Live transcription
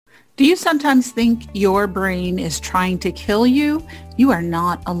Do you sometimes think your brain is trying to kill you? You are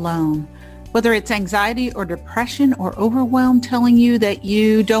not alone. Whether it's anxiety or depression or overwhelm telling you that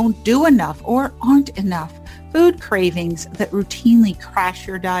you don't do enough or aren't enough, food cravings that routinely crash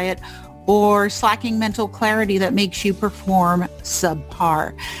your diet, or slacking mental clarity that makes you perform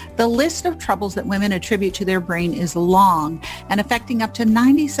subpar. The list of troubles that women attribute to their brain is long and affecting up to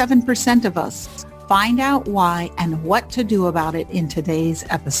 97% of us. Find out why and what to do about it in today's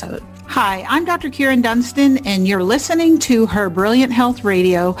episode. Hi, I'm Dr. Kieran Dunstan, and you're listening to Her Brilliant Health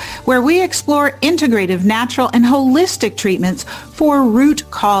Radio, where we explore integrative, natural, and holistic treatments for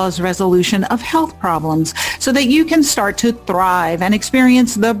root cause resolution of health problems so that you can start to thrive and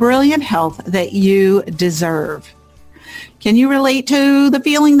experience the brilliant health that you deserve. Can you relate to the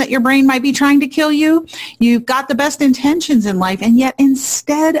feeling that your brain might be trying to kill you? You've got the best intentions in life, and yet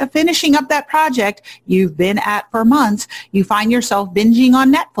instead of finishing up that project you've been at for months, you find yourself binging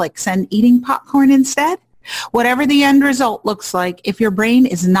on Netflix and eating popcorn instead? Whatever the end result looks like, if your brain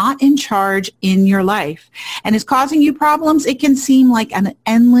is not in charge in your life and is causing you problems, it can seem like an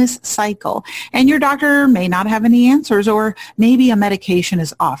endless cycle, and your doctor may not have any answers, or maybe a medication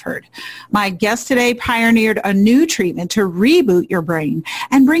is offered. My guest today pioneered a new treatment to reboot your brain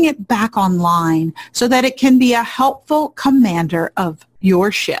and bring it back online so that it can be a helpful commander of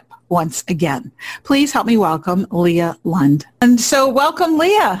your ship once again. Please help me welcome Leah Lund. And so welcome,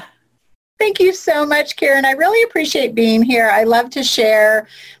 Leah. Thank you so much, Kieran. I really appreciate being here. I love to share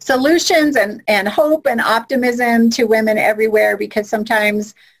solutions and hope and optimism to women everywhere, because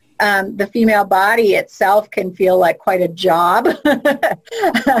sometimes the female body itself can feel like quite a job.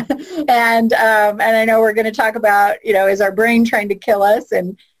 and I know we're going to talk about, is our brain trying to kill us?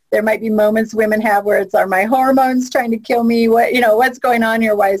 And there might be moments women have where are my hormones trying to kill me? What's going on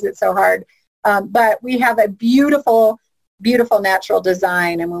here? Why is it so hard? But we have a beautiful natural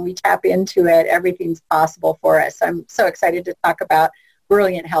design, and when we tap into it, everything's possible for us. I'm so excited to talk about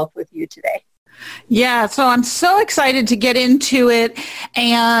brilliant health with you today. Yeah, so I'm so excited to get into it,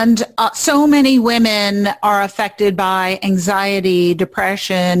 and so many women are affected by anxiety,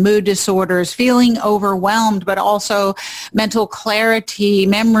 depression, mood disorders, feeling overwhelmed, but also mental clarity,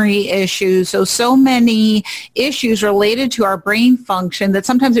 memory issues. So many issues related to our brain function that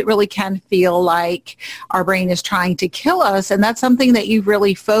sometimes it really can feel like our brain is trying to kill us, and that's something that you've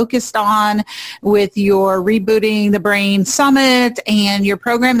really focused on with your Rebooting the Brain Summit and your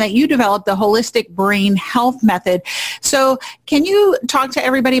program that you developed, the Holistic Brain Health Method. So can you talk to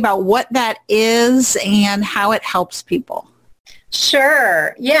everybody about what that is and how it helps people?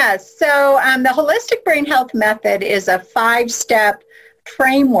 Sure. Yes. So the Holistic Brain Health Method is a 5-step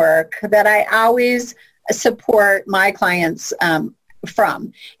framework that I always support my clients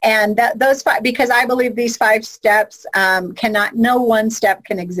from. And those 5, because I believe these 5 steps no one step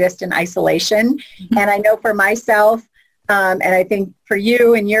can exist in isolation. Mm-hmm. And I know for myself, and I think for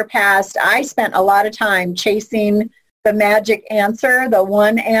you in your past, I spent a lot of time chasing the magic answer, the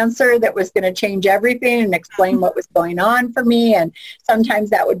one answer that was going to change everything and explain what was going on for me. And sometimes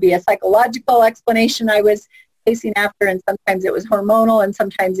that would be a psychological explanation I was chasing after, and sometimes it was hormonal, and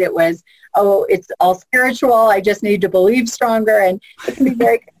sometimes it was, it's all spiritual. I just need to believe stronger, and it can be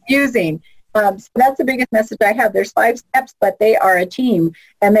very confusing. So that's the biggest message I have. There's 5 steps, but they are a team,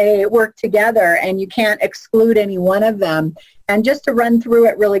 and they work together, and you can't exclude any one of them. And just to run through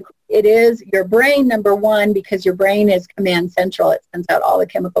it really quick, it is your brain, number 1, because your brain is command central. It sends out all the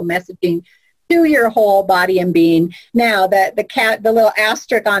chemical messaging to your whole body and being. Now, the little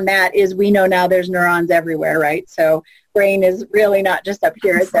asterisk on that is we know now there's neurons everywhere, right? So brain is really not just up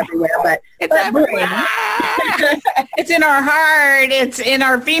here, it's everywhere. But everywhere. It's in our heart, it's in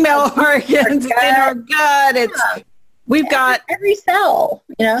our female organs, it's in our gut. We've got every cell.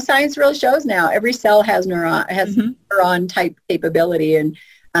 Science really shows now every cell has neuron type capability and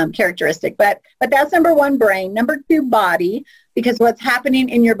characteristic. But that's number 1, brain. Number 2, body, because what's happening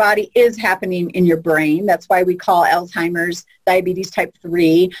in your body is happening in your brain. That's why we call Alzheimer's diabetes type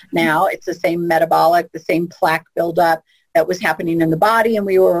 3 now. It's the same metabolic, the same plaque buildup that was happening in the body, and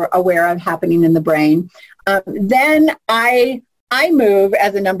we were aware of happening in the brain. Then I move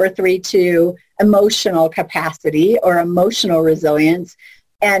as a number 3 to emotional capacity or emotional resilience.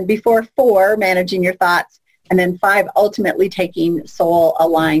 And before 4, managing your thoughts. And then 5, ultimately taking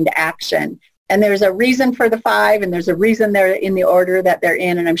soul-aligned action. And there's a reason for the 5, and there's a reason they're in the order that they're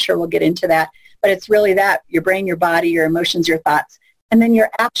in, and I'm sure we'll get into that. But it's really that, your brain, your body, your emotions, your thoughts, and then your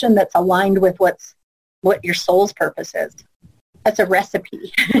action that's aligned with what your soul's purpose is. That's a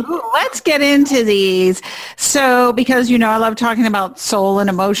recipe. Ooh, let's get into these. So, because, I love talking about soul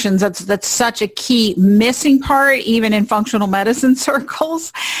and emotions. That's such a key missing part, even in functional medicine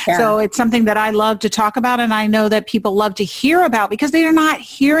circles. Yeah. So it's something that I love to talk about. And I know that people love to hear about because they are not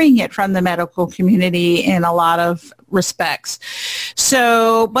hearing it from the medical community in a lot of respects.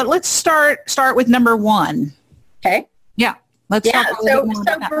 So, but let's start with number one. Okay. Yeah. So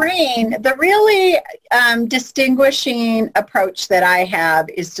brain, the really distinguishing approach that I have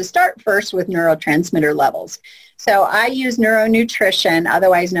is to start first with neurotransmitter levels. So I use neuronutrition,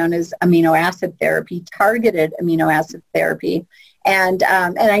 otherwise known as amino acid therapy, targeted amino acid therapy. And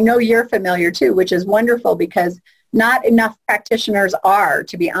I know you're familiar too, which is wonderful because not enough practitioners are,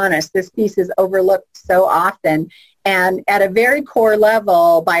 to be honest. This piece is overlooked so often. And at a very core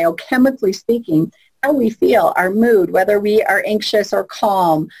level, biochemically speaking, how we feel, our mood, whether we are anxious or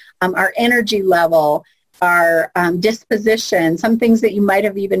calm, our energy level, our disposition, some things that you might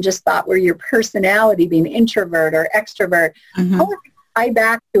have even just thought were your personality, being introvert or extrovert, all tie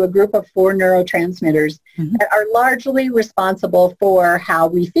back to a group of 4 neurotransmitters that are largely responsible for how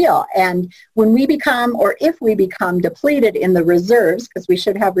we feel. And when we become, or if we become depleted in the reserves, because we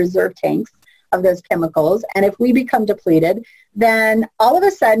should have reserve tanks of those chemicals, and if we become depleted, then all of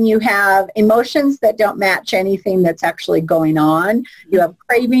a sudden you have emotions that don't match anything that's actually going on. You have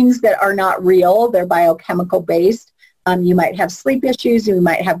cravings that are not real. They're biochemical based. You might have sleep issues. You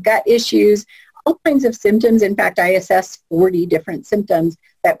might have gut issues, all kinds of symptoms. In fact, I assess 40 different symptoms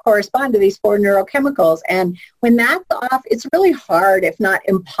that correspond to these 4 neurochemicals. And when that's off, it's really hard, if not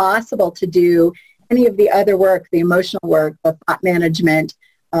impossible, to do any of the other work, the emotional work, the thought management.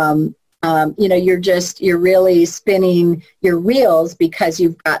 You're really spinning your wheels because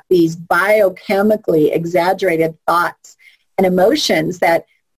you've got these biochemically exaggerated thoughts and emotions that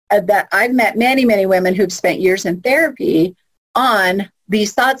I've met many, many women who've spent years in therapy on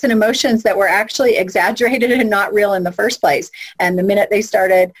these thoughts and emotions that were actually exaggerated and not real in the first place. And the minute they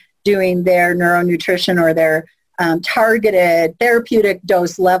started doing their neuronutrition or their targeted therapeutic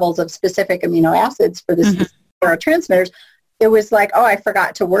dose levels of specific amino acids for the neurotransmitters, it was like, oh, I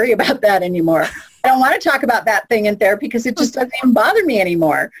forgot to worry about that anymore. I don't want to talk about that thing in therapy because it just doesn't even bother me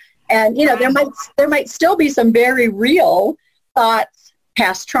anymore. And, there might still be some very real thoughts,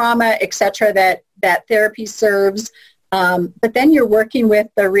 past trauma, et cetera, that therapy serves. But then you're working with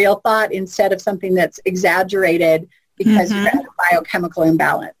the real thought instead of something that's exaggerated because you've got a biochemical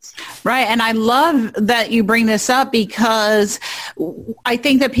imbalance. Right. And I love that you bring this up because I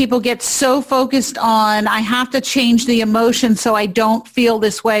think that people get so focused on, I have to change the emotion so I don't feel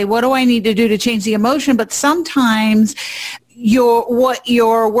this way. What do I need to do to change the emotion? But sometimes what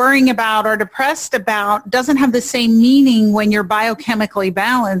you're worrying about or depressed about doesn't have the same meaning when you're biochemically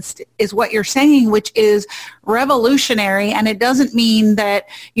balanced, is what you're saying, which is revolutionary. And it doesn't mean that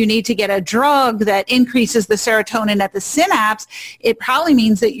you need to get a drug that increases the serotonin at the synapse. It probably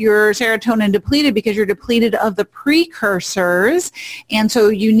means that you're serotonin depleted because you're depleted of the precursors. And so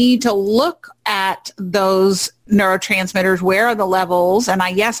you need to look at those neurotransmitters. Where are the levels? And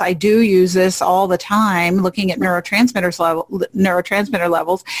I do use this all the time, looking at neurotransmitter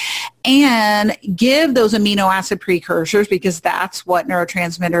levels, and give those amino acid precursors, because that's what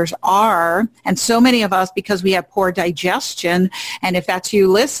neurotransmitters are. And so many of us, because we have poor digestion, and if that's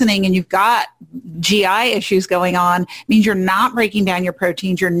you listening and you've got GI issues going on, means you're not breaking down your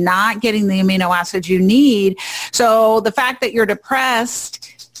proteins, you're not getting the amino acids you need. So the fact that you're depressed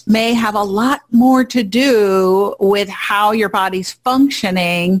may have a lot more to do with how your body's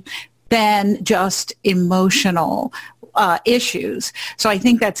functioning than just emotional issues. So I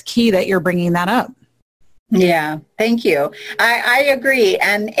think that's key that you're bringing that up. Yeah, thank you. I agree.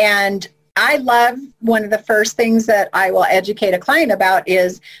 And I love, one of the first things that I will educate a client about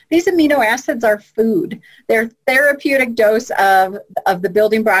is these amino acids are food. They're therapeutic dose of the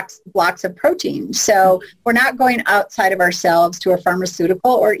building blocks of protein. So we're not going outside of ourselves to a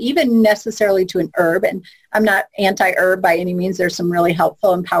pharmaceutical or even necessarily to an herb. And I'm not anti-herb by any means. There's some really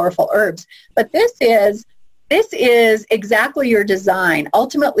helpful and powerful herbs. But this is exactly your design.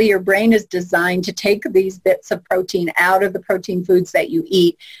 Ultimately, your brain is designed to take these bits of protein out of the protein foods that you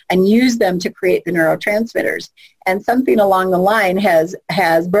eat and use them to create the neurotransmitters. And something along the line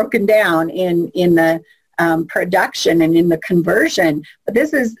has broken down in the production and in the conversion. But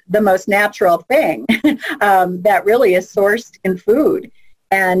this is the most natural thing that really is sourced in food.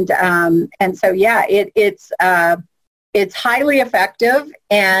 And so, yeah, it's highly effective,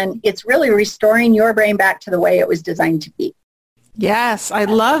 and it's really restoring your brain back to the way it was designed to be. Yes, I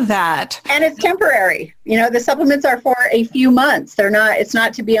love that. And it's temporary. The supplements are for a few months. It's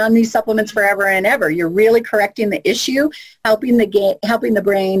not to be on these supplements forever and ever. You're really correcting the issue, helping the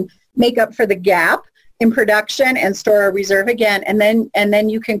brain make up for the gap in production and store a reserve again. And then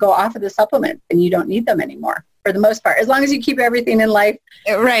you can go off of the supplement and you don't need them anymore for the most part, as long as you keep everything in life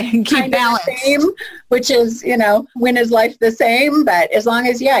right, and keep balance. Same, which is, when is life the same? But as long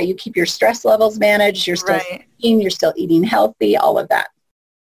as, you keep your stress levels managed, you're still you're still eating healthy, all of that.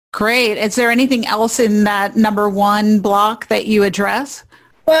 Great. Is there anything else in that number one block that you address?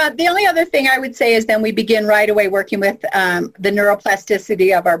 Well, the only other thing I would say is then we begin right away working with the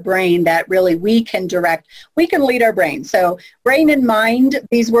neuroplasticity of our brain that really we can lead our brain. So brain and mind,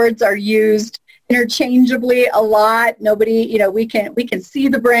 these words are used interchangeably a lot. Nobody, we can see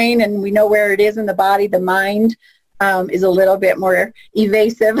the brain and we know where it is in the body. The mind is a little bit more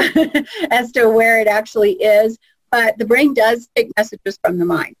evasive as to where it actually is. But the brain does take messages from the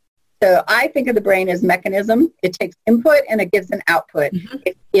mind. So I think of the brain as mechanism. It takes input and it gives an output. Mm-hmm.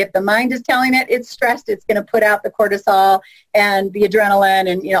 If the mind is telling it it's stressed, it's going to put out the cortisol and the adrenaline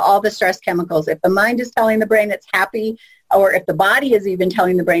and all the stress chemicals. If the mind is telling the brain it's happy, or if the body is even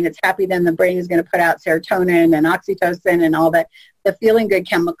telling the brain it's happy, then the brain is going to put out serotonin and oxytocin and all the feeling good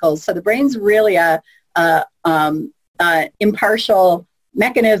chemicals. So the brain's really a impartial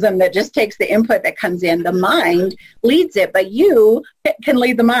mechanism that just takes the input that comes in. The mind leads it, but you can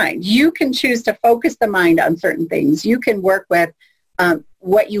lead the mind. You can choose to focus the mind on certain things. You can work with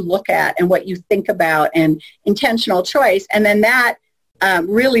what you look at and what you think about and intentional choice. And then that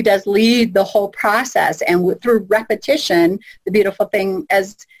really does lead the whole process. And through repetition, the beautiful thing,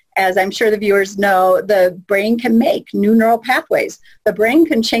 as I'm sure the viewers know, the brain can make new neural pathways. The brain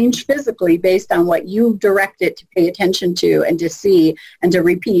can change physically based on what you direct it to pay attention to and to see and to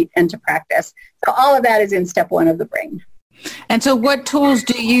repeat and to practice. So all of that is in step one of the brain. And so what tools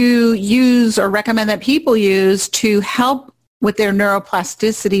do you use or recommend that people use to help with their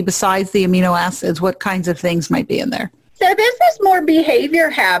neuroplasticity besides the amino acids? What kinds of things might be in there? So this is more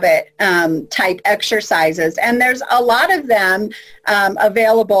behavior habit type exercises, and there's a lot of them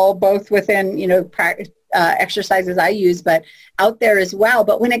available both within, exercises I use, but out there as well.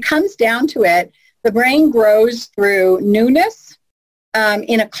 But when it comes down to it, the brain grows through newness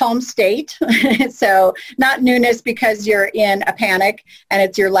in a calm state. So not newness because you're in a panic and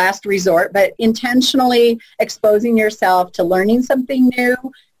it's your last resort, but intentionally exposing yourself to learning something new,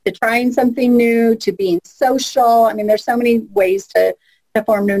 to trying something new, to being social. I mean, there's so many ways to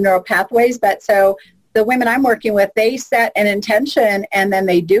form new neural pathways. But so the women I'm working with, they set an intention and then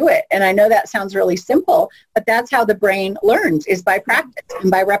they do it. And I know that sounds really simple, but that's how the brain learns, is by practice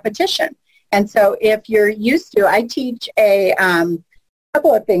and by repetition. And so if you're used to, I teach a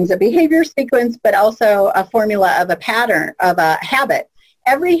couple of things, a behavior sequence, but also a formula of a pattern, of a habit.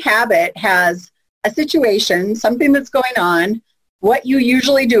 Every habit has a situation, something that's going on, what you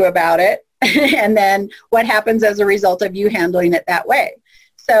usually do about it, and then what happens as a result of you handling it that way.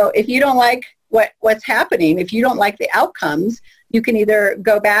 So if you don't like what's happening, if you don't like the outcomes, you can either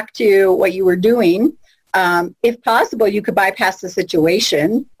go back to what you were doing. If possible, you could bypass the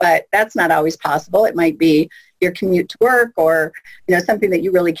situation, but that's not always possible. It might be your commute to work or something that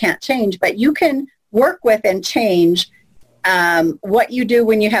you really can't change, but you can work with and change what you do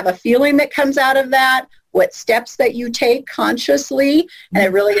when you have a feeling that comes out of that, what steps that you take consciously, and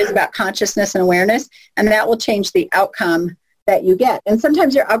it really is about consciousness and awareness, and that will change the outcome that you get. And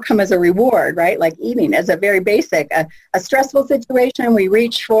sometimes your outcome is a reward, right? Like eating is a very basic, a stressful situation, we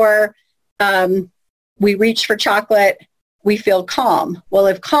reach for chocolate, we feel calm. Well,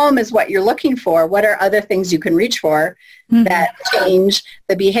 if calm is what you're looking for, what are other things you can reach for that change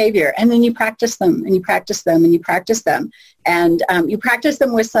the behavior? And then you practice them, and you practice them, and you practice them. And you practice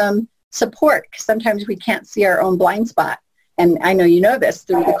them with some support, because sometimes we can't see our own blind spot. And I know you know this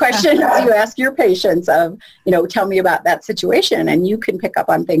through the questions you ask your patients of, tell me about that situation, and you can pick up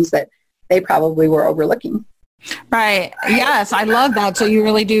on things that they probably were overlooking. Right. Yes, I love that. So you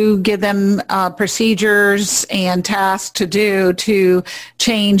really do give them procedures and tasks to do to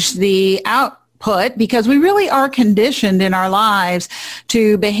change the output, because we really are conditioned in our lives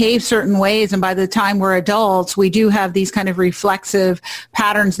to behave certain ways. And by the time we're adults, we do have these kind of reflexive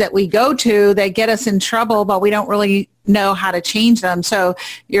patterns that we go to that get us in trouble, but we don't really know how to change them. So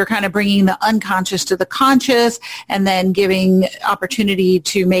you're kind of bringing the unconscious to the conscious and then giving opportunity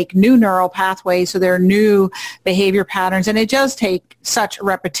to make new neural pathways. So there are new behavior patterns, and it does take such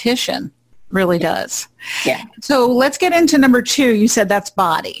repetition, really does. Yeah. So let's get into number 2. You said that's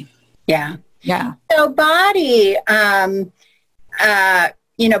body. Yeah. Yeah. So body, body,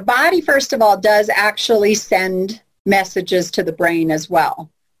 first of all, does actually send messages to the brain as well.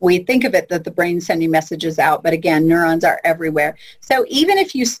 We think of it that the brain's sending messages out, but again, neurons are everywhere. So even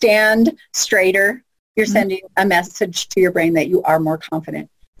if you stand straighter, you're sending a message to your brain that you are more confident,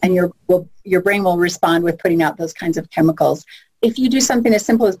 and your brain will respond with putting out those kinds of chemicals. If you do something as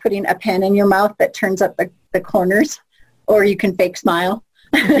simple as putting a pen in your mouth that turns up the corners, or you can fake smile.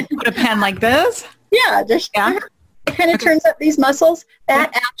 Put a pen like this? Yeah, just it kind of turns up these muscles.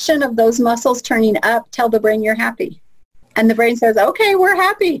 That action of those muscles turning up tell the brain you're happy. And the brain says, okay, we're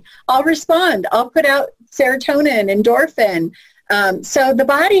happy. I'll respond. I'll put out serotonin, endorphin. So the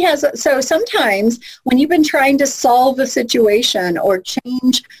body so sometimes when you've been trying to solve a situation or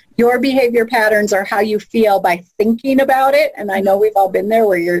change your behavior patterns or how you feel by thinking about it, and I know we've all been there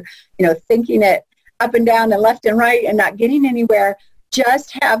where you're, thinking it up and down and left and right and not getting anywhere,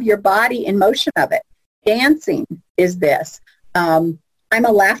 just have your body in motion of it. Dancing is this. I'm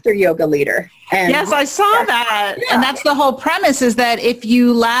a laughter yoga leader. And yes, I saw that. Yeah. And that's the whole premise, is that if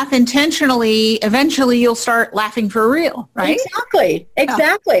you laugh intentionally, eventually you'll start laughing for real, right?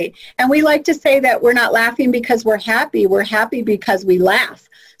 Exactly. Yeah. And we like to say that we're not laughing because we're happy. We're happy because we laugh.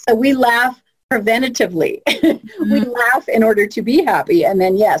 So we laugh preventatively. We laugh in order to be happy. And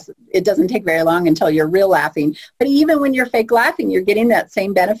then, yes, it doesn't take very long until you're real laughing. But even when you're fake laughing, you're getting that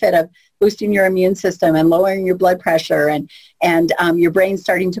same benefit of boosting your immune system and lowering your blood pressure and your brain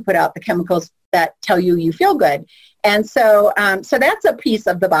starting to put out the chemicals that tell you feel good. And so that's a piece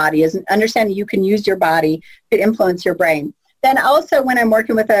of the body, is understanding you can use your body to influence your brain. Then also when I'm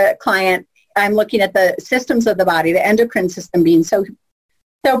working with a client, I'm looking at the systems of the body, the endocrine system being so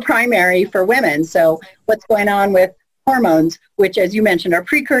primary for women. So what's going on with hormones, which, as you mentioned, are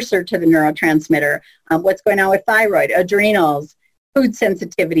precursor to the neurotransmitter, what's going on with thyroid, adrenals, food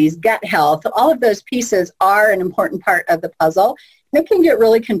sensitivities, gut health, all of those pieces are an important part of the puzzle. And it can get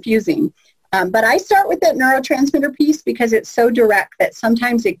really confusing. But I start with that neurotransmitter piece because it's so direct that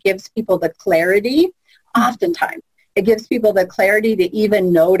sometimes it gives people the clarity, oftentimes, it gives people the clarity to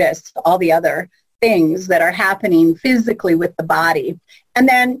even notice all the other things that are happening physically with the body. And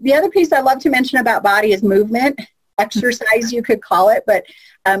then the other piece I love to mention about body is movement, exercise you could call it, but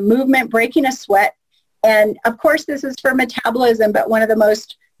movement, breaking a sweat. And of course this is for metabolism, but one of the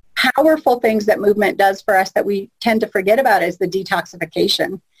most powerful things that movement does for us that we tend to forget about is the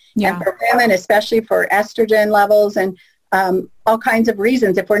detoxification. Yeah. And for women, especially for estrogen levels and all kinds of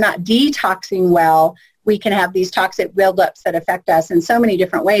reasons, if we're not detoxing well, we can have these toxic buildups that affect us in so many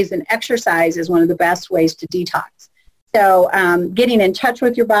different ways. And exercise is one of the best ways to detox. So getting in touch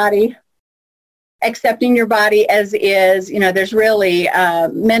with your body, accepting your body as is, there's really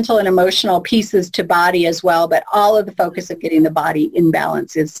mental and emotional pieces to body as well, but all of the focus of getting the body in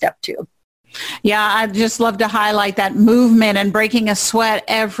balance is step 2. Yeah, I'd just love to highlight that movement and breaking a sweat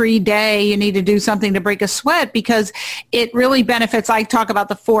every day. You need to do something to break a sweat because it really benefits. I talk about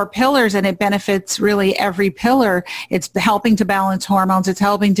the 4 pillars and it benefits really every pillar. It's helping to balance hormones. It's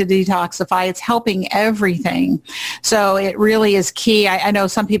helping to detoxify. It's helping everything. So it really is key. I know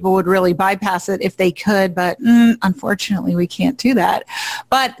some people would really bypass it if they could, but unfortunately we can't do that.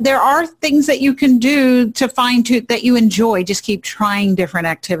 But there are things that you can do to find that you enjoy. Just keep trying different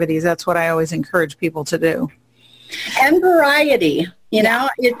activities. That's what I always encourage people to do. And variety,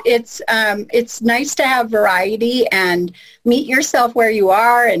 it's nice to have variety and meet yourself where you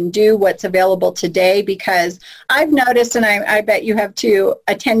are and do what's available today, because I've noticed, and I bet you have too,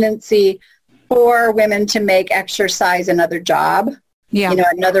 a tendency for women to make exercise another job. Yeah.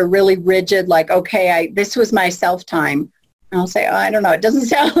 Another really rigid, like, okay, this was my self-time. And I'll say, I don't know, it doesn't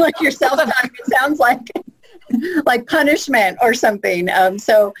sound like your self-time. It sounds like punishment or something.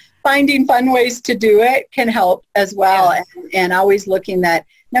 So finding fun ways to do it can help as well. Yes. And always looking that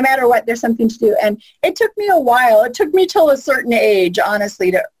no matter what, there's something to do. And it took me a while. It took me till a certain age,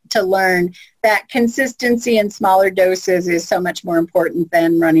 honestly, to learn that consistency in smaller doses is so much more important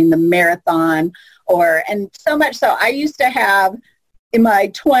than running the marathon and so much so. I used to have, in my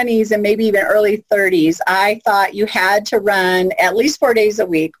 20s and maybe even early 30s, I thought you had to run at least 4 days a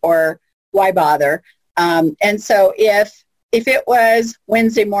week or why bother? And so if it was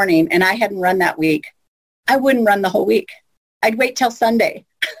Wednesday morning and I hadn't run that week, I wouldn't run the whole week. I'd wait till Sunday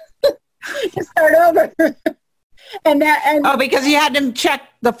to start over. Because you had to check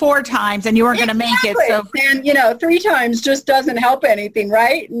the 4 times and you weren't going to make it. So. And, 3 times just doesn't help anything,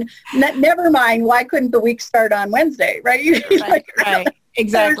 right? And never mind, why couldn't the week start on Wednesday, right? Right, exactly.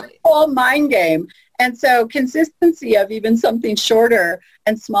 There's a whole mind game. And so consistency of even something shorter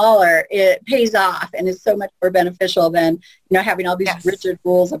and smaller, it pays off and is so much more beneficial than, having all these rigid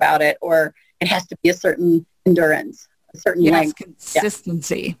rules about it, or it has to be a certain endurance, a certain length.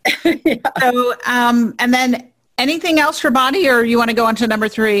 Consistency. Yeah. So, and then Anything else for body, or you want to go on to number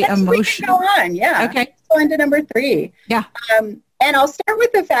 3, Yes, emotion? We can go on, yeah. Okay. Let's go on to number 3. Yeah. And I'll start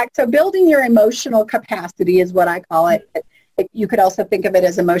with the fact, so building your emotional capacity is what I call it. You could also think of it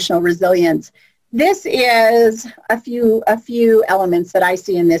as emotional resilience. This is a few elements that I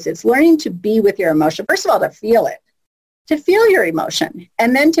see in this. It's learning to be with your emotion. First of all, to feel it, to feel your emotion,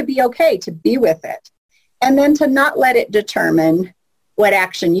 and then to be okay to be with it. And then to not let it determine what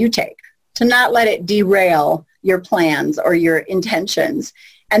action you take, to not let it derail your plans or your intentions.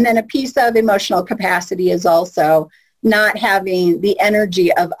 And then a piece of emotional capacity is also not having the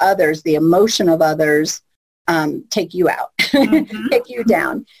energy of others, the emotion of others, take you out, take you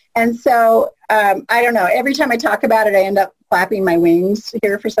down. And so, I don't know, every time I talk about it, I end up flapping my wings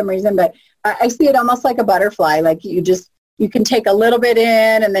here for some reason, but I see it almost like a butterfly, like you can take a little bit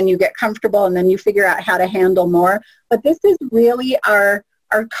in and then you get comfortable and then you figure out how to handle more. But this is really our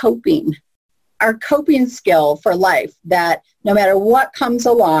coping skill for life, that no matter what comes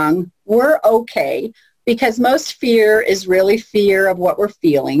along, we're okay, because most fear is really fear of what we're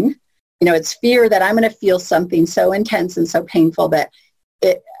feeling. You know, it's fear that I'm going to feel something so intense and so painful that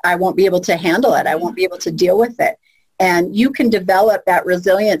I won't be able to handle it. I won't be able to deal with it. And you can develop that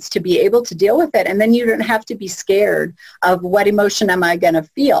resilience to be able to deal with it. And then you don't have to be scared of what emotion am I going to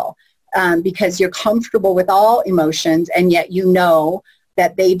feel, because you're comfortable with all emotions, and yet you know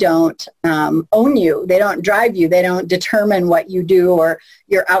that they don't own you. They don't drive you. They don't determine what you do or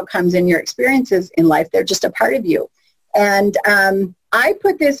your outcomes and your experiences in life. They're just a part of you. And I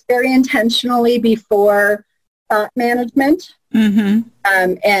put this very intentionally before thought management. Mm-hmm.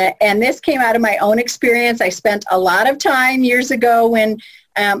 And this came out of my own experience. I spent a lot of time years ago when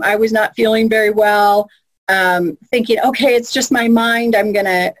I was not feeling very well, thinking, okay, it's just my mind. I'm going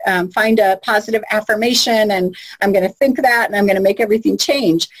to find a positive affirmation and I'm going to think that and I'm going to make everything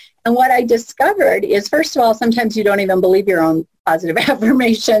change. And what I discovered is, first of all, sometimes you don't even believe your own positive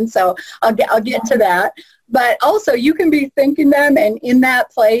affirmation. So I'll get to that. But also you can be thinking them and in that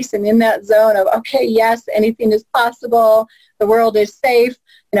place and in that zone of, okay, yes, anything is possible. The world is safe,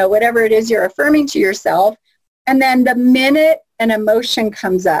 whatever it is you're affirming to yourself. And then the minute an emotion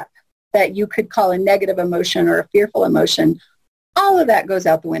comes up that you could call a negative emotion or a fearful emotion, all of that goes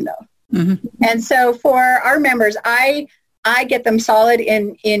out the window. Mm-hmm. And so for our members, I get them solid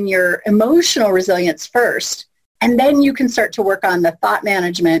in your emotional resilience first. And then you can start to work on the thought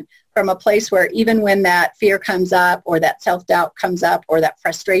management from a place where even when that fear comes up or that self-doubt comes up or that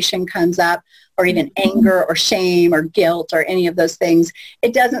frustration comes up or even anger or shame or guilt or any of those things,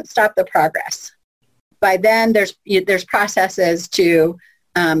 it doesn't stop the progress. By then, there's processes to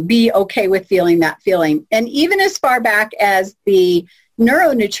be okay with feeling that feeling. And even as far back as the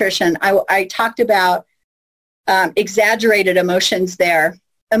neuronutrition, I talked about exaggerated emotions there.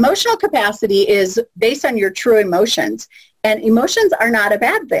 Emotional capacity is based on your true emotions, and emotions are not a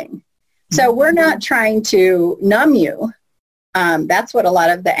bad thing. So we're not trying to numb you. That's what a lot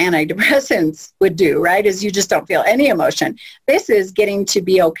of the antidepressants would do, right? Is you just don't feel any emotion. This is getting to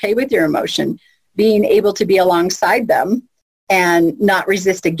be okay with your emotion, being able to be alongside them and not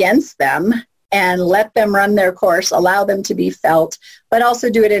resist against them and let them run their course, allow them to be felt, but also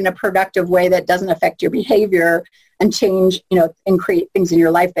do it in a productive way that doesn't affect your behavior and change, and create things in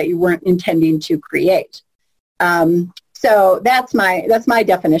your life that you weren't intending to create. So that's my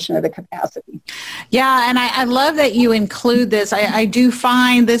definition of the capacity. Yeah, and I love that you include this. I do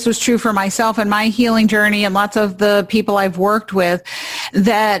find this was true for myself and my healing journey and lots of the people I've worked with,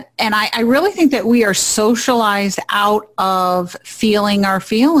 that, and I really think that we are socialized out of feeling our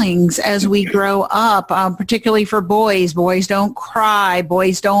feelings as we grow up, particularly for boys. Boys don't cry.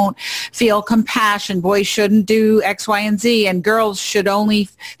 Boys don't feel compassion. Boys shouldn't do X, Y, and Z. And girls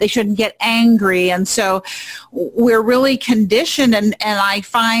they shouldn't get angry. And so we're really conditioned, and I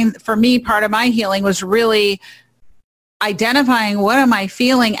find for me part of my healing was really identifying what am I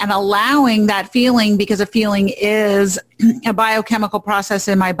feeling and allowing that feeling, because a feeling is a biochemical process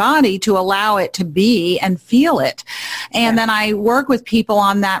in my body, to allow it to be and feel it. And then I work with people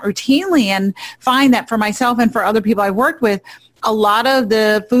on that routinely and find that for myself and for other people I've worked with, a lot of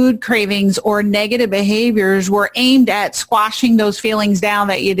the food cravings or negative behaviors were aimed at squashing those feelings down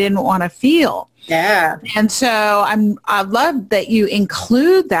that you didn't want to feel. Yeah. And so I love that you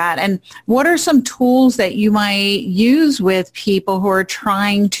include that. And what are some tools that you might use with people who are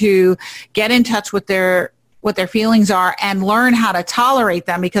trying to get in touch with what their feelings are and learn how to tolerate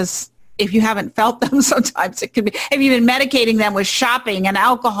them? Because if you haven't felt them, sometimes it could be, if you've been medicating them with shopping and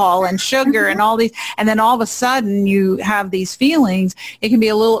alcohol and sugar and all these, and then all of a sudden you have these feelings, it can be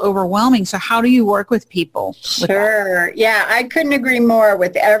a little overwhelming. So how do you work with people? Sure. Yeah, I couldn't agree more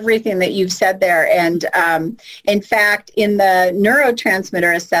with everything that you've said there. And in fact, in the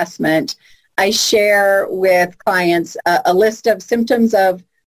neurotransmitter assessment, I share with clients a list of symptoms of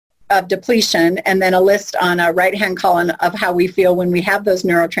depletion, and then a list on a right-hand column of how we feel when we have those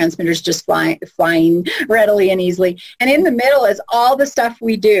neurotransmitters just flying readily and easily. And in the middle is all the stuff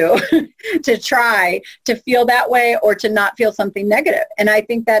we do to try to feel that way or to not feel something negative. And I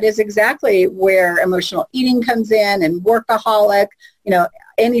think that is exactly where emotional eating comes in, and workaholic,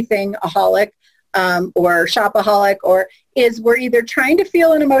 anything aholic, or shopaholic, or is we're either trying to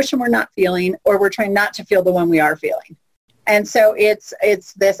feel an emotion we're not feeling, or we're trying not to feel the one we are feeling. And so it's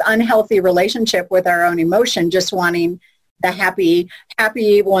this unhealthy relationship with our own emotion, just wanting the happy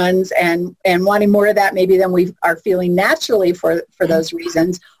ones and wanting more of that maybe than we are feeling naturally for those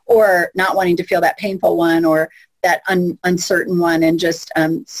reasons, or not wanting to feel that painful one or that uncertain one, and just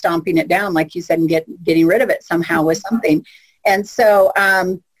stomping it down, like you said, and getting rid of it somehow with something. And so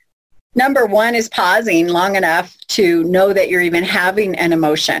number one is pausing long enough to know that you're even having an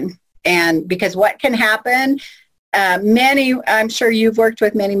emotion. And because what can happen, I'm sure you've worked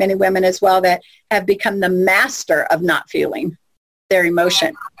with many, many women as well that have become the master of not feeling their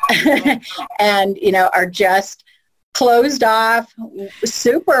emotion and, are just closed off,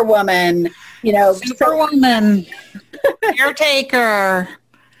 superwoman, Superwoman, caretaker.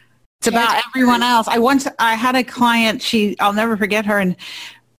 It's about everyone else. I had a client, I'll never forget her, and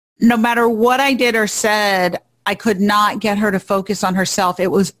no matter what I did or said, I could not get her to focus on herself. It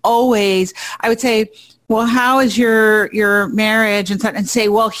was always, I would say, well, how is your marriage, and say,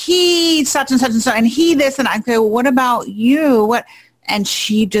 well, he such and such and such, and he this, and I go, well, what about you? What? And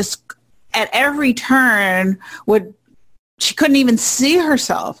she just at every turn she couldn't even see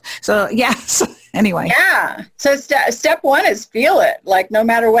herself. So yes. Anyway. Yeah. So step one is feel it. Like no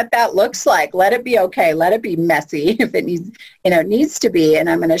matter what that looks like, let it be okay. Let it be messy if it needs to be. And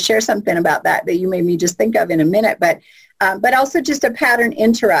I'm going to share something about that you made me just think of in a minute. But also just a pattern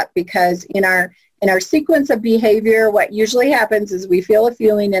interrupt, because in our sequence of behavior, what usually happens is we feel a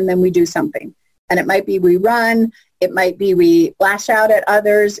feeling and then we do something. And it might be we run. It might be we lash out at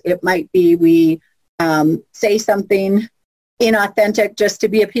others. It might be we say something inauthentic just to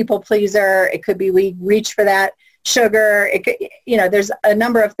be a people pleaser. It could be we reach for that sugar. It could, there's a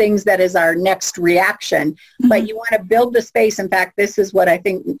number of things that is our next reaction, but you want to build the space. In fact, this is what I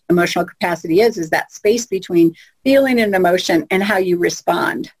think emotional capacity is that space between feeling an emotion and how you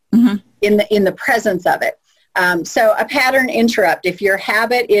respond in the presence of it. So a pattern interrupt, if your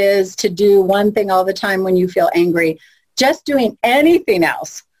habit is to do one thing all the time when you feel angry, just doing anything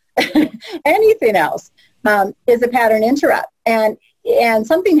else, is a pattern interrupt. And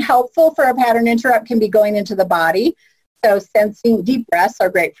something helpful for a pattern interrupt can be going into the body. So sensing, deep breaths are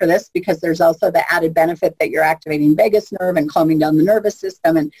great for this, because there's also the added benefit that you're activating vagus nerve and calming down the nervous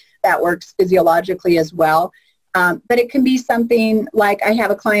system, and that works physiologically as well. But it can be something like, I have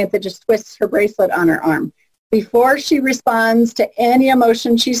a client that just twists her bracelet on her arm. Before she responds to any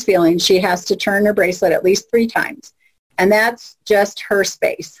emotion she's feeling, she has to turn her bracelet at least 3 times. And that's just her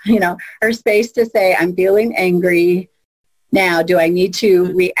space, her space to say, I'm feeling angry. Now, do I need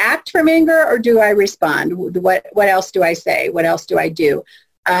to react from anger, or do I respond? What else do I say? What else do I do?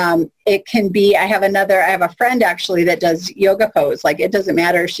 It can be, I have a friend actually that does yoga pose. Like, it doesn't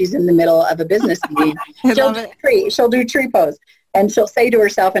matter if she's in the middle of a business meeting. She'll do tree pose. And she'll say to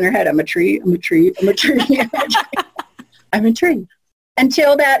herself in her head, I'm a tree, I'm a tree, I'm a tree, I'm a tree.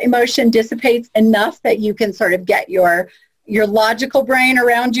 Until that emotion dissipates enough that you can sort of get your logical brain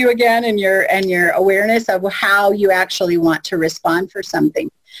around you again, and your awareness of how you actually want to respond for something.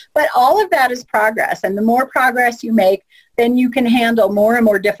 But all of that is progress. And the more progress you make, then you can handle more and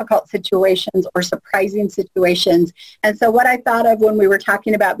more difficult situations or surprising situations. And so what I thought of when we were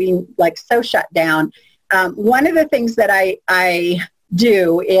talking about being like so shut down, one of the things that I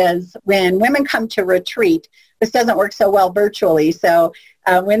do is when women come to retreat, this doesn't work so well virtually. So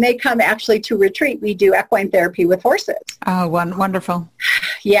when they come actually to retreat, we do equine therapy with horses. Oh, wonderful.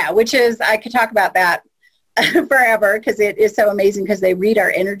 Yeah, which is, I could talk about that forever, because it is so amazing, because they read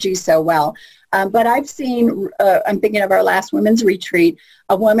our energy so well. But I've seen, I'm thinking of our last women's retreat,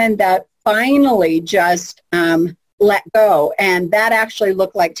 a woman that finally just let go. And that actually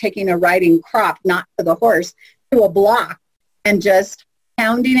looked like taking a riding crop, not to the horse, to a block, and just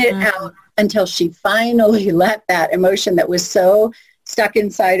pounding it out until she finally let that emotion that was so stuck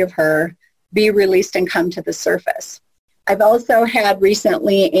inside of her be released and come to the surface. I've also had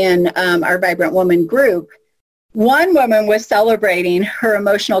recently in our Vibrant Woman group, one woman was celebrating her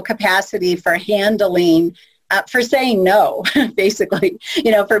emotional capacity for handling, for saying no, basically,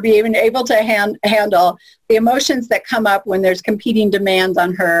 for being able to handle the emotions that come up when there's competing demands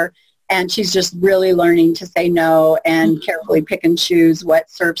on her. And she's just really learning to say no and carefully pick and choose what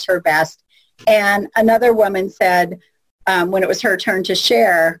serves her best. And another woman said, when it was her turn to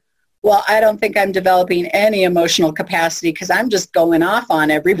share, well, I don't think I'm developing any emotional capacity because I'm just going off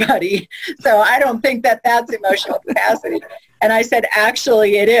on everybody. So I don't think that that's emotional capacity. And I said,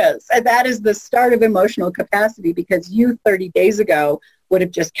 actually, it is. And that is the start of emotional capacity, because you 30 days ago would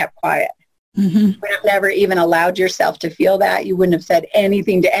have just kept quiet. Mm-hmm. You would have never even allowed yourself to feel that. You wouldn't have said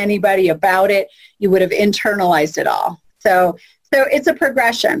anything to anybody about it. You would have internalized it all. So it's a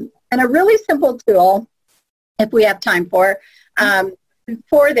progression. And a really simple tool, if we have time for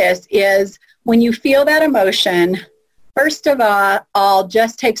this, is when you feel that emotion, first of all,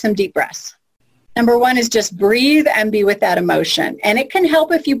 just take some deep breaths. Number one is just breathe and be with that emotion. And it can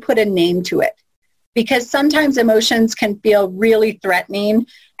help if you put a name to it, because sometimes emotions can feel really threatening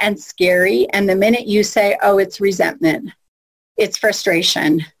and scary. And the minute you say, oh, it's resentment, it's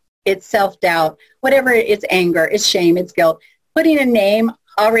frustration, it's self-doubt, whatever, it's anger, it's shame, it's guilt, putting a name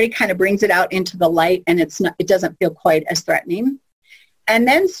already kind of brings it out into the light, and it doesn't feel quite as threatening. And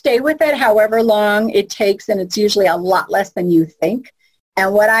then stay with it however long it takes, and it's usually a lot less than you think.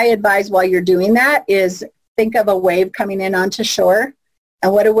 And what I advise while you're doing that is think of a wave coming in onto shore.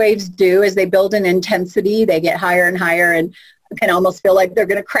 And what do waves do is they build in intensity. They get higher and higher and can almost feel like they're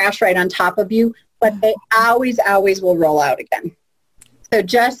going to crash right on top of you. But they always, always will roll out again. So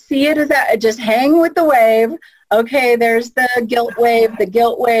just see it as that. Just hang with the wave. Okay, there's the guilt wave, the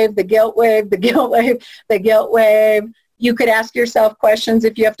guilt wave, the guilt wave, the guilt wave, the guilt wave. You could ask yourself questions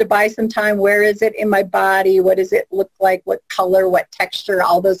if you have to buy some time. Where is it in my body? What does it look like? What color? What texture?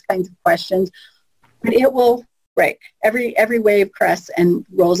 All those kinds of questions. But it will break. Every wave crests and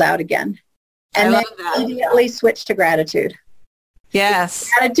rolls out again. And then immediately switch to gratitude. Yes.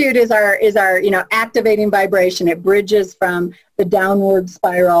 Gratitude is our activating vibration. It bridges from the downward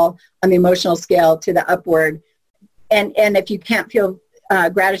spiral on the emotional scale to the upward. And if you can't feel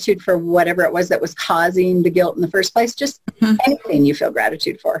gratitude for whatever it was that was causing the guilt in the first place, just anything you feel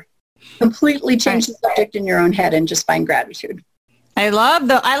gratitude for. Completely change the subject in your own head and just find gratitude. I love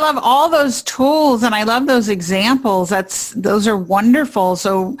all those tools, and I love those examples. Those are wonderful.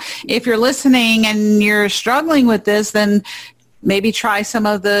 So if you're listening and you're struggling with this, then maybe try some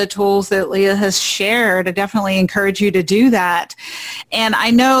of the tools that Leah has shared. I definitely encourage you to do that. And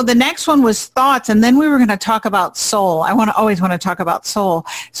I know the next one was thoughts, and then we were going to talk about soul. I always want to talk about soul.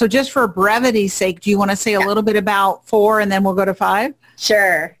 So just for brevity's sake, do you want to say a little bit about 4 and then we'll go to 5?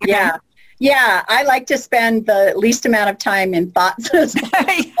 Sure. Okay. Yeah. Yeah. I like to spend the least amount of time in thoughts as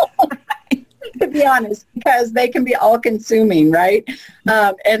well. To be honest, because they can be all consuming, right?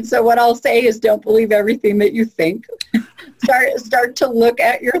 And so what I'll say is don't believe everything that you think. Start to look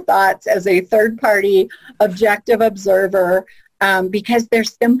at your thoughts as a third-party objective observer, because they're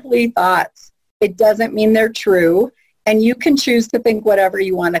simply thoughts. It doesn't mean they're true, and you can choose to think whatever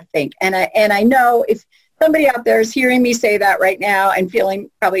you want to think. And I know if somebody out there is hearing me say that right now and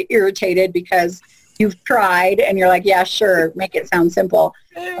feeling probably irritated because you've tried and you're like, yeah, sure, make it sound simple.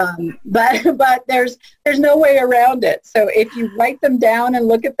 But there's no way around it. So if you write them down and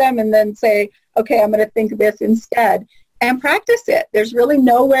look at them and then say, okay, I'm going to think of this instead and practice it. There's really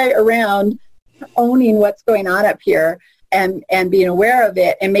no way around owning what's going on up here and being aware of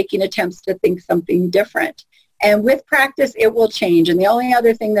it and making attempts to think something different. And with practice, it will change. And the only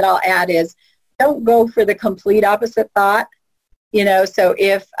other thing that I'll add is don't go for the complete opposite thought. So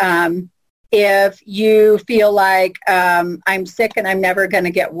if you feel like I'm sick and I'm never going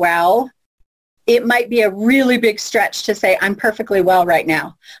to get well, it might be a really big stretch to say, I'm perfectly well right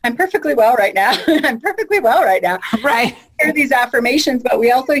now. I'm perfectly well right now. I'm perfectly well right now. Right. We hear these affirmations, but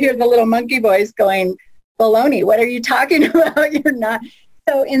we also hear the little monkey voice going, baloney, what are you talking about? You're not.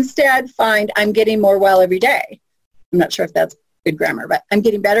 So instead, find I'm getting more well every day. I'm not sure if that's good grammar, but I'm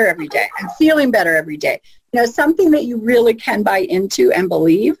getting better every day. I'm feeling better every day. Something that you really can buy into and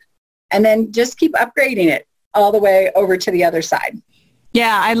believe. And then just keep upgrading it all the way over to the other side.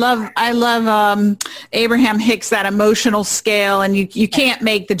 Yeah, I love Abraham Hicks, that emotional scale, and you can't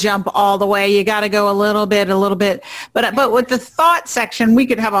make the jump all the way. You got to go a little bit. But with the thought section, we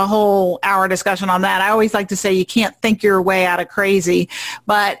could have a whole hour discussion on that. I always like to say you can't think your way out of crazy,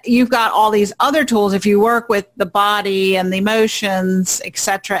 but you've got all these other tools. If you work with the body and the emotions,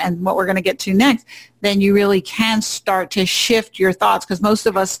 etc., and what we're going to get to next, then you really can start to shift your thoughts, because most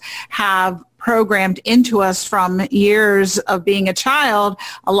of us have programmed into us from years of being a child,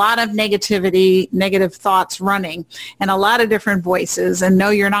 a lot of negativity, negative thoughts running, and a lot of different voices. And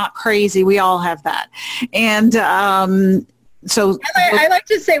no, you're not crazy. We all have that. And so I like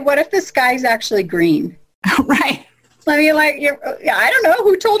to say, what if the sky's actually green? Right. I mean, like, I don't know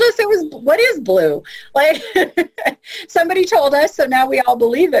who told us what is blue? Like, somebody told us, so now we all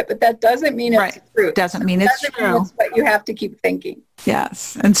believe it, but that doesn't mean it's true. Doesn't mean it's true. That's what you have to keep thinking.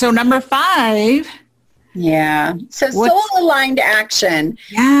 Yes. And so number 5. Yeah. So soul-aligned action.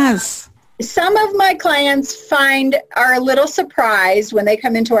 Yes. Some of my clients are a little surprised when they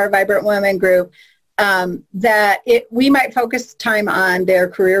come into our Vibrant Women group that we might focus time on their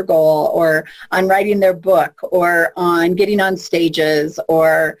career goal or on writing their book or on getting on stages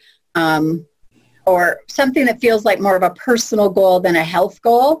or something that feels like more of a personal goal than a health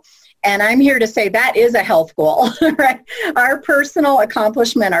goal. And I'm here to say that is a health goal, right? Our personal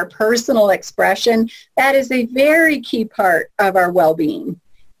accomplishment, our personal expression, that is a very key part of our well-being.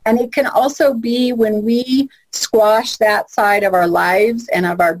 And it can also be when we squash that side of our lives and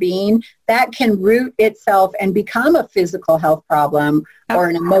of our being, that can root itself and become a physical health problem or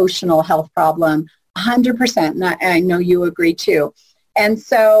an emotional health problem, 100%. And I know you agree too. And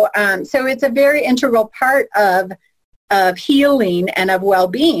so it's a very integral part of healing and of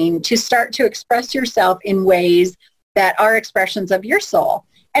well-being to start to express yourself in ways that are expressions of your soul.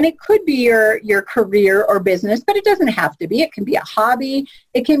 And it could be your career or business, but it doesn't have to be. It can be a hobby.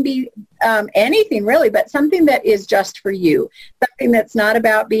 It can be anything really, but something that is just for you. Something that's not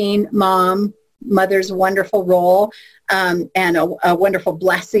about being mother's wonderful role and a wonderful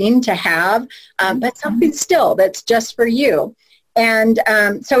blessing to have, but something still that's just for you. And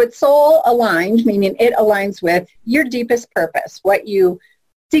so it's soul aligned, meaning it aligns with your deepest purpose, what you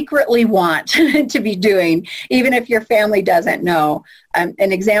secretly want to be doing, even if your family doesn't know. An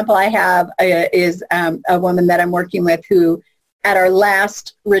example I have is a woman that I'm working with who, at our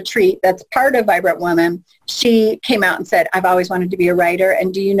last retreat that's part of Vibrant Women, she came out and said, I've always wanted to be a writer,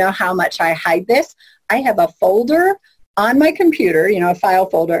 and do you know how much I hide this? I have a folder on my computer, a file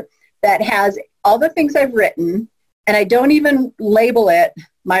folder, that has all the things I've written, and I don't even label it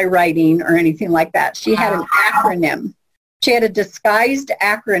my writing or anything like that. She had an acronym. She had a disguised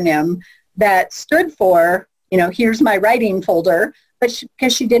acronym that stood for, here's my writing folder, but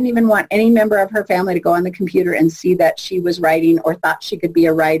because she didn't even want any member of her family to go on the computer and see that she was writing or thought she could be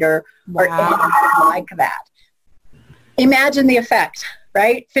a writer or anything like that. Imagine the effect,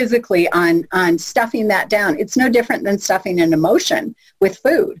 right, physically on stuffing that down. It's no different than stuffing an emotion with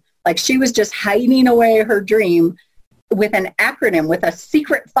food. Like, she was just hiding away her dream with an acronym, with a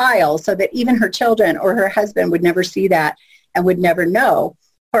secret file, so that even her children or her husband would never see that and would never know,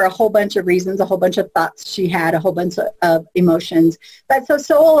 for a whole bunch of reasons, a whole bunch of thoughts she had, a whole bunch of emotions. But so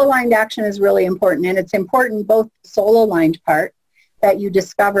soul-aligned action is really important, and it's important, both the soul-aligned part, that you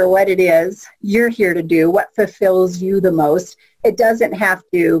discover what it is you're here to do, what fulfills you the most. It doesn't have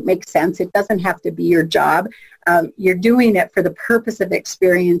to make sense. It doesn't have to be your job. You're doing it for the purpose of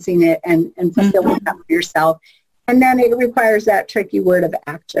experiencing it and fulfilling that for yourself. And then it requires that tricky word of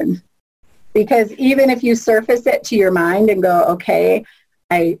action. Because even if you surface it to your mind and go, okay,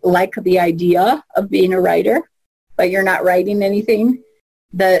 I like the idea of being a writer, but you're not writing anything,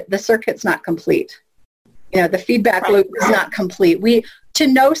 the circuit's not complete. The feedback loop is not complete. To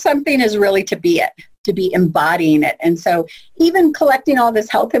know something is really to be it, to be embodying it. And so even collecting all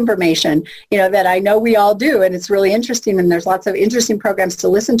this health information, that I know we all do, and it's really interesting, and there's lots of interesting programs to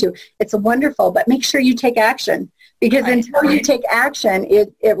listen to. It's wonderful, but make sure you take action. Because until you take action,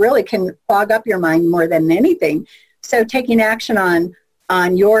 it really can fog up your mind more than anything. So taking action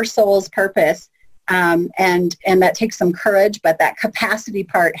on your soul's purpose, and that takes some courage, but that capacity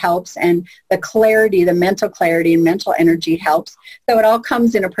part helps, and the clarity, the mental clarity and mental energy helps. So it all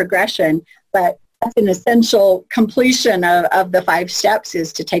comes in a progression, but that's an essential completion of the 5 steps,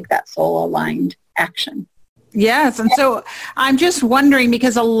 is to take that soul-aligned action. Yes. And so I'm just wondering,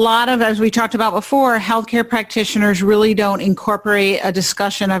 because a lot of, as we talked about before, healthcare practitioners really don't incorporate a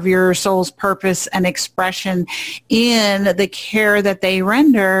discussion of your soul's purpose and expression in the care that they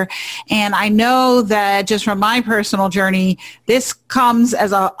render. And I know that just from my personal journey, this comes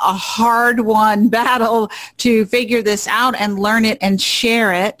as a hard-won battle to figure this out and learn it and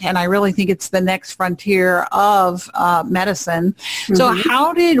share it. And I really think it's the next frontier of medicine. Mm-hmm.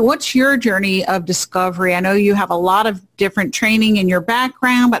 So what's your journey of discovery? I know you have a lot of different training in your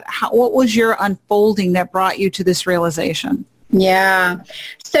background, but what was your unfolding that brought you to this realization? Yeah.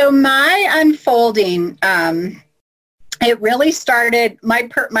 So my unfolding, it really started,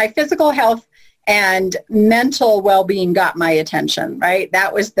 my physical health and mental well-being got my attention, right?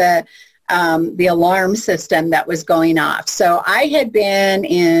 That was the the alarm system that was going off. So I had been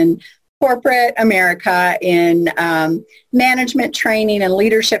in corporate America in management training and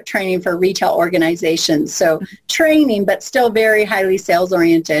leadership training for retail organizations. So training, but still very highly sales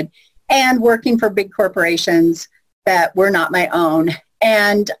oriented, and working for big corporations that were not my own.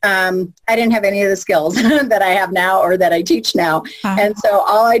 And I didn't have any of the skills that I have now or that I teach now. And so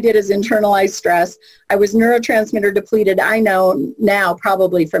all I did is internalize stress. I was neurotransmitter depleted. I know now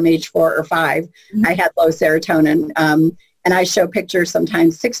probably from age 4 or 5, I had low serotonin. And I show pictures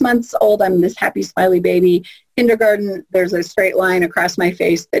sometimes 6 months old. I'm this happy, smiley baby. Kindergarten, there's a straight line across my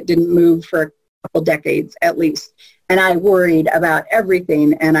face that didn't move for a couple decades at least. And I worried about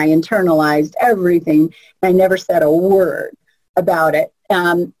everything, and I internalized everything. I never said a word about it.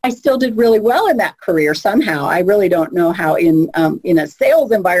 I still did really well in that career somehow. I really don't know how in a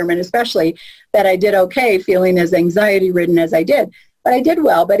sales environment, especially, that I did okay feeling as anxiety-ridden as I did. But I did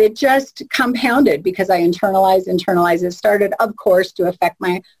well, but it just compounded because I internalized. It started, of course, to affect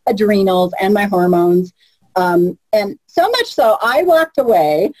my adrenals and my hormones. And so much so, I walked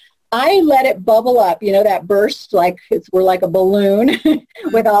away. I let it bubble up, that burst, like we're like a balloon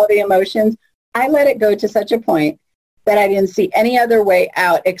with all the emotions. I let it go to such a point that I didn't see any other way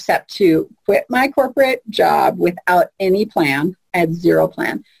out except to quit my corporate job without any plan. I had zero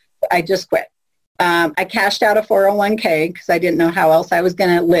plan. I just quit. I cashed out a 401k because I didn't know how else I was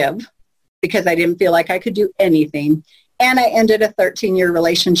going to live because I didn't feel like I could do anything. And I ended a 13-year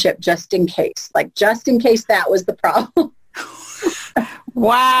relationship just in case that was the problem.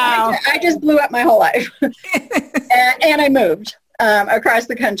 Wow. I just blew up my whole life. and I moved across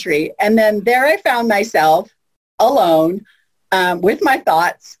the country. And then there I found myself alone with my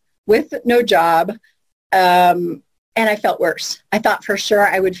thoughts, with no job. And I felt worse. I thought for sure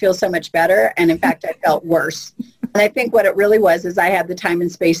I would feel so much better. And in fact, I felt worse. And I think what it really was is I had the time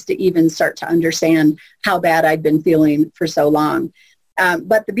and space to even start to understand how bad I'd been feeling for so long.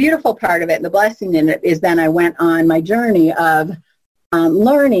 But the beautiful part of it and the blessing in it is then I went on my journey of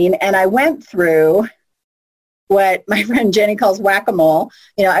learning, and I went through what my friend Jenny calls whack-a-mole.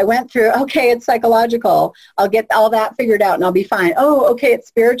 I went through, okay, it's psychological. I'll get all that figured out and I'll be fine. Oh, okay, it's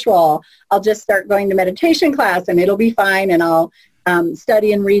spiritual. I'll just start going to meditation class and it'll be fine. And I'll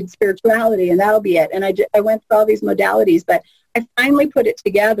study and read spirituality and that'll be it. And I went through all these modalities, but I finally put it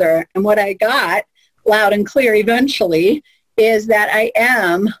together. And what I got loud and clear eventually is that I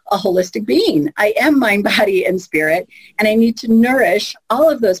am a holistic being. I am mind, body, and spirit, and I need to nourish all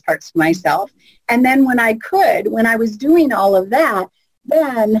of those parts of myself. And then when I was doing all of that,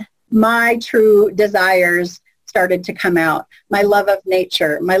 then my true desires started to come out. My love of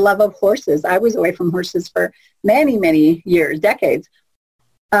nature, my love of horses. I was away from horses for many, many years, decades.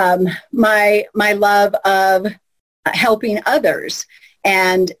 My love of helping others.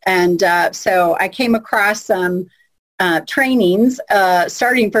 And so I came across some trainings,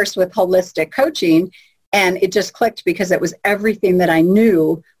 starting first with holistic coaching, and it just clicked because it was everything that I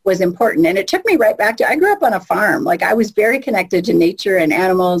knew was important. And it took me right back to, I grew up on a farm. Like I was very connected to nature and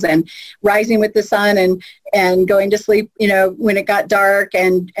animals and rising with the sun and going to sleep, when it got dark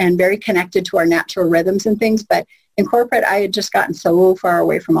and very connected to our natural rhythms and things. But in corporate, I had just gotten so far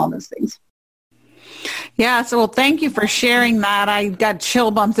away from all those things. Yeah, so thank you for sharing that. I got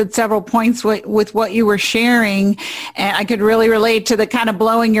chill bumps at several points with what you were sharing, and I could really relate to the kind of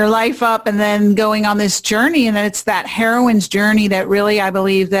blowing your life up and then going on this journey. And it's that heroine's journey that really, I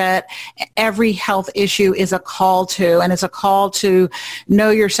believe that every health issue is a call to, and it's a call to know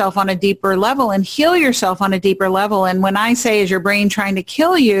yourself on a deeper level and heal yourself on a deeper level. And when I say, is your brain trying to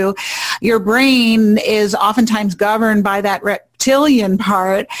kill you, your brain is oftentimes governed by that reptilian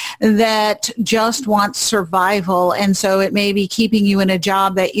part that just wants survival, and so it may be keeping you in a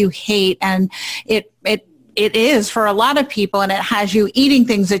job that you hate, and it is for a lot of people, and it has you eating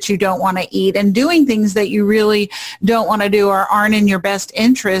things that you don't want to eat and doing things that you really don't want to do or aren't in your best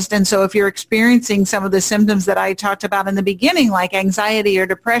interest. And so if you're experiencing some of the symptoms that I talked about in the beginning, like anxiety or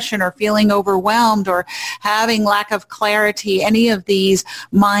depression or feeling overwhelmed or having lack of clarity, any of these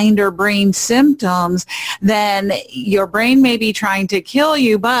mind or brain symptoms, then your brain may be trying to kill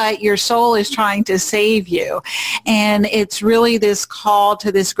you, but your soul is trying to save you. And it's really this call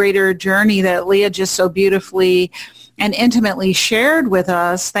to this greater journey that Leah just so beautifully and intimately shared with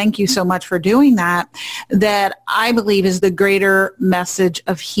us, thank you so much for doing that, that I believe is the greater message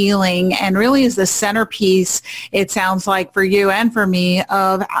of healing and really is the centerpiece, it sounds like for you and for me,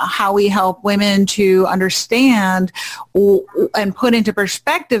 of how we help women to understand and put into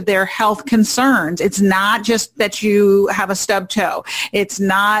perspective their health concerns. It's not just that you have a stub toe. It's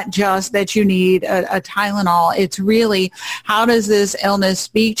not just that you need a Tylenol. It's really, how does this illness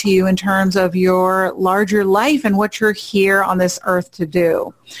speak to you in terms of your larger life and what you're here on this earth to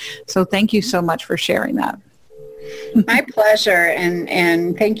do? So thank you so much for sharing that. My pleasure.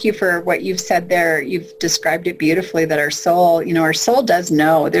 And thank you for what you've said there. You've described it beautifully, that our soul does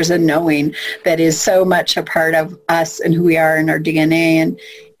know. There's a knowing that is so much a part of us and who we are in our DNA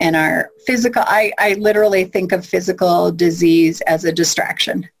and our physical. I literally think of physical disease as a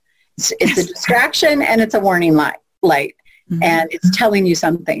distraction. It's a distraction and it's a warning light. Mm-hmm. And it's telling you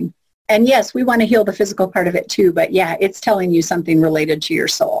something. And yes, we want to heal the physical part of it too, but yeah, it's telling you something related to your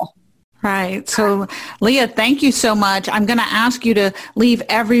soul. Right. So, Leah, thank you so much. I'm going to ask you to leave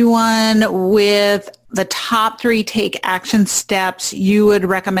everyone with the top 3 take action steps you would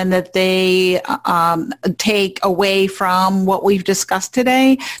recommend that they take away from what we've discussed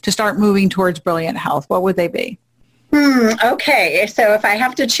today to start moving towards brilliant health. What would they be? Okay. So if I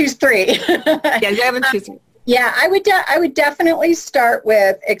have to choose 3. Yeah, you have to choose 3. Yeah, I would definitely start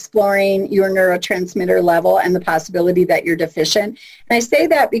with exploring your neurotransmitter level and the possibility that you're deficient. And I say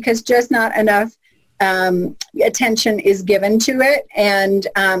that because just not enough attention is given to it, and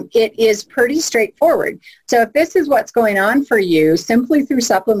it is pretty straightforward. So if this is what's going on for you, simply through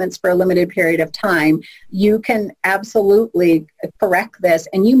supplements for a limited period of time, you can absolutely correct this,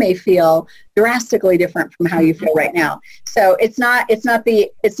 and you may feel drastically different from how you feel right now. So it's not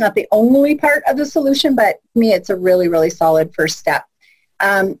the only part of the solution, but to me, it's a really, really solid first step.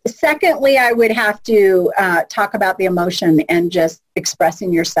 Secondly, I would have to talk about the emotion and just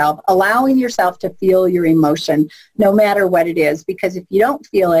expressing yourself, allowing yourself to feel your emotion, no matter what it is, because if you don't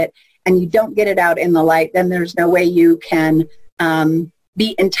feel it and you don't get it out in the light, then there's no way you can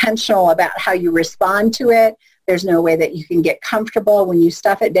be intentional about how you respond to it. There's no way that you can get comfortable when you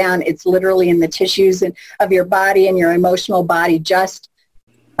stuff it down. It's literally in the tissues of your body and your emotional body just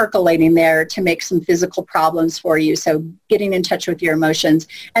percolating there to make some physical problems for you. So getting in touch with your emotions.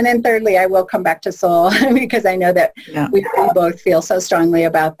 And then thirdly, I will come back to soul because I know that we both feel so strongly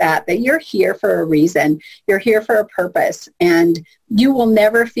about that you're here for a reason. You're here for a purpose, and you will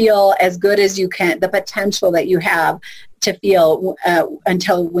never feel as good as you can, the potential that you have to feel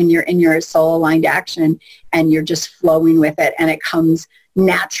until when you're in your soul aligned action and you're just flowing with it and it comes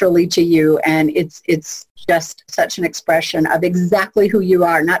naturally to you, and it's just such an expression of exactly who you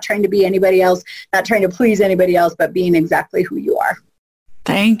are, not trying to be anybody else, not trying to please anybody else, but being exactly who you are.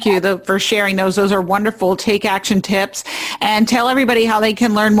 Thank you for sharing those. Those are wonderful take action tips. And tell everybody how they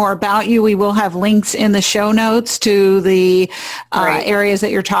can learn more about you. We will have links in the show notes to the areas that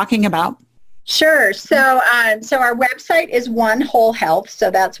you're talking about. Sure. So our website is One Whole Health. So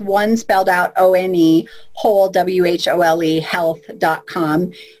that's one spelled out O-N-E, whole, W-H-O-L-E,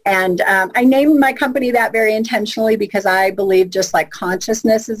 health.com. And I named my company that very intentionally because I believe just like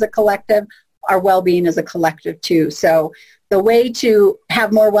consciousness is a collective, our well-being is a collective too. So the way to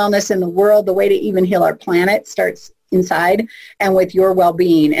have more wellness in the world, the way to even heal our planet starts inside and with your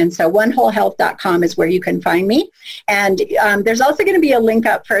well-being. And so onewholehealth.com is where you can find me. And there's also going to be a link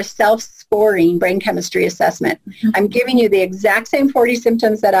up for a self-scoring brain chemistry assessment. Mm-hmm. I'm giving you the exact same 40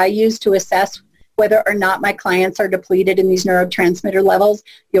 symptoms that I use to assess whether or not my clients are depleted in these neurotransmitter levels.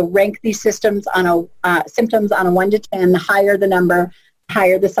 You'll rank these symptoms on a 1 to 10, the higher the number,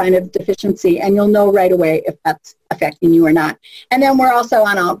 higher the sign of deficiency, and you'll know right away if that's affecting you or not. And then we're also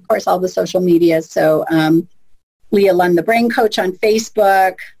on, of course, all the social media. So Leah Lund, the Brain Coach on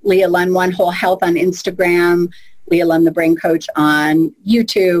Facebook, Leah Lund, One Whole Health on Instagram, Leah Lund, the Brain Coach on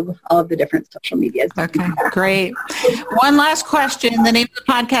YouTube, all of the different social medias. Okay, great. One last question. The name of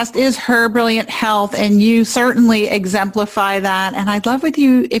the podcast is Her Brilliant Health, and you certainly exemplify that. And I'd love with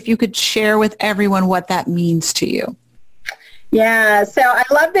you if you could share with everyone what that means to you. Yeah, so I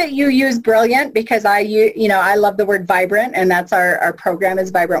love that you use brilliant because I love the word vibrant, and that's our program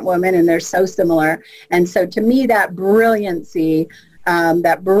is Vibrant Woman, and they're so similar. And so to me, that brilliancy,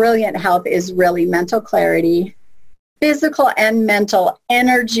 that brilliant health is really mental clarity, physical and mental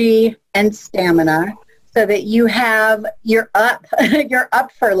energy and stamina, so that you're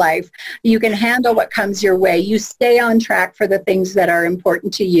up for life. You can handle what comes your way. You stay on track for the things that are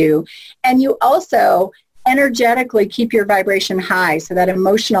important to you. And you also energetically keep your vibration high, so that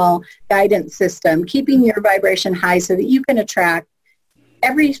emotional guidance system, keeping your vibration high so that you can attract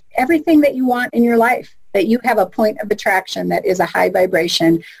everything that you want in your life. that you have a point of attraction that is a high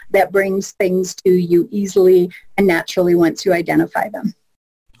vibration that brings things to you easily and naturally once you identify them.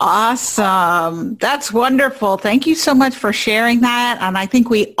 Awesome. That's wonderful. Thank you so much for sharing that. And I think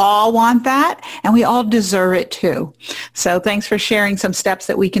we all want that and we all deserve it too. So thanks for sharing some steps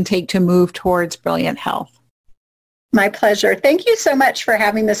that we can take to move towards brilliant health. My pleasure. Thank you so much for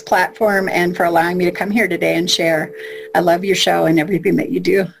having this platform and for allowing me to come here today and share. I love your show and everything that you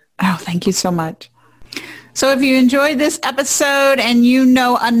do. Oh, thank you so much. So if you enjoyed this episode and you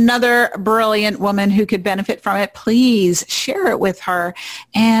know another brilliant woman who could benefit from it, please share it with her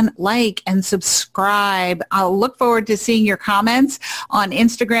and like and subscribe. I'll look forward to seeing your comments on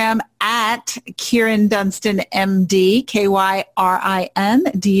Instagram at Kieran Dunston MD,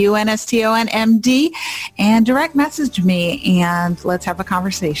 KYRINDUNSTON MD, and direct message me and let's have a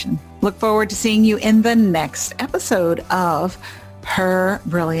conversation. Look forward to seeing you in the next episode of Her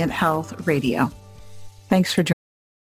Brilliant Health Radio. Thanks for joining.